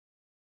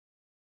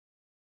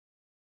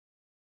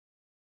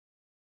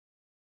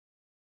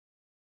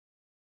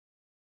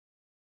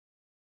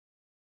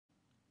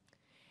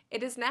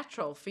It is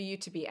natural for you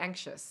to be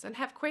anxious and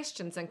have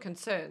questions and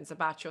concerns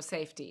about your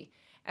safety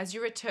as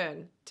you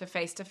return to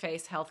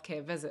face-to-face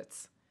healthcare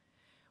visits.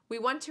 We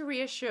want to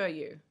reassure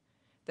you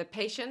that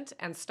patient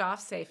and staff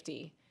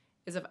safety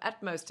is of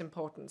utmost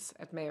importance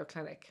at Mayo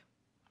Clinic.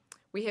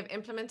 We have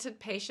implemented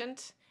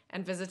patient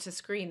and visitor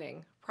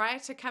screening prior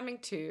to coming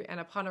to and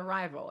upon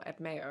arrival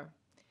at Mayo.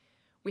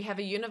 We have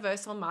a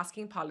universal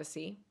masking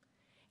policy,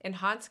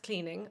 enhanced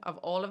cleaning of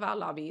all of our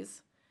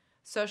lobbies,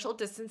 social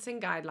distancing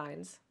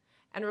guidelines,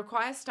 and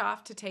require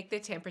staff to take their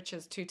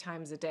temperatures 2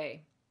 times a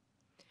day.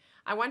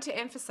 I want to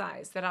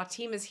emphasize that our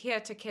team is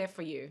here to care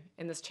for you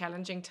in this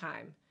challenging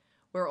time.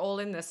 We're all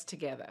in this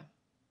together.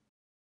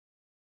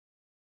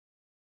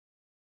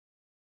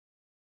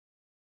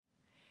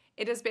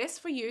 It is best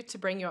for you to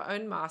bring your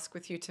own mask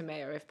with you to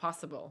Mayo if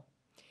possible.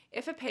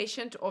 If a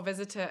patient or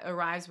visitor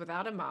arrives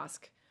without a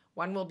mask,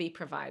 one will be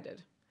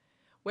provided.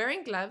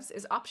 Wearing gloves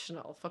is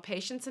optional for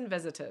patients and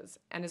visitors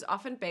and is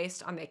often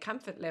based on their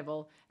comfort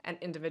level and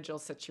individual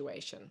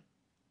situation.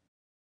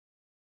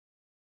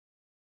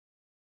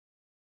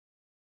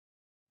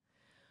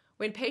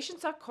 When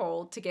patients are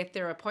called to get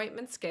their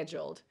appointment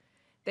scheduled,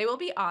 they will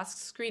be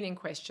asked screening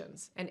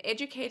questions and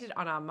educated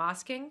on our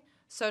masking,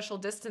 social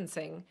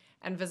distancing,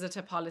 and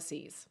visitor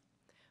policies.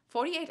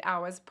 48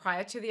 hours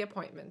prior to the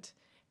appointment,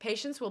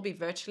 patients will be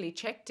virtually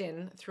checked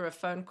in through a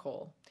phone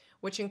call,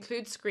 which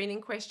includes screening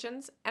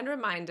questions and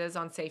reminders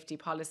on safety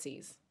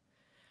policies.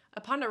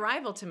 Upon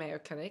arrival to Mayo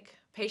Clinic,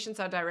 patients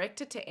are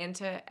directed to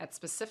enter at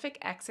specific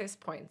access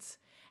points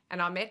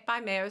and are met by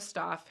Mayo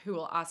staff who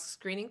will ask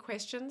screening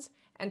questions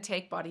and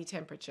take body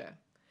temperature.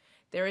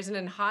 There is an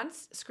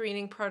enhanced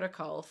screening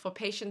protocol for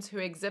patients who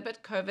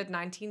exhibit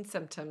COVID-19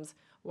 symptoms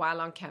while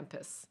on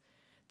campus.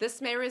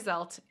 This may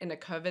result in a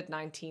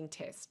COVID-19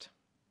 test.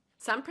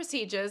 Some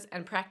procedures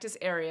and practice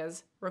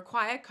areas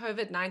require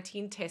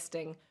COVID-19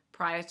 testing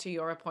prior to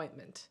your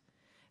appointment.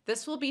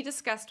 This will be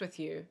discussed with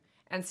you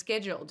and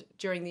scheduled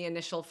during the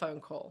initial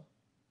phone call.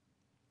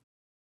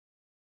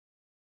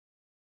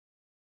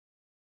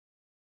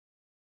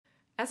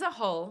 As a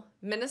whole,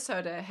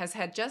 Minnesota has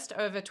had just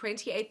over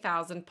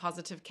 28,000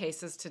 positive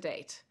cases to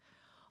date.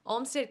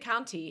 Olmsted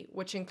County,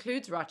 which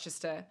includes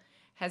Rochester,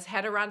 has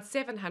had around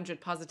 700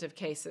 positive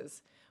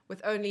cases,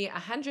 with only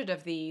 100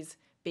 of these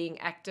being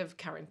active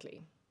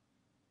currently.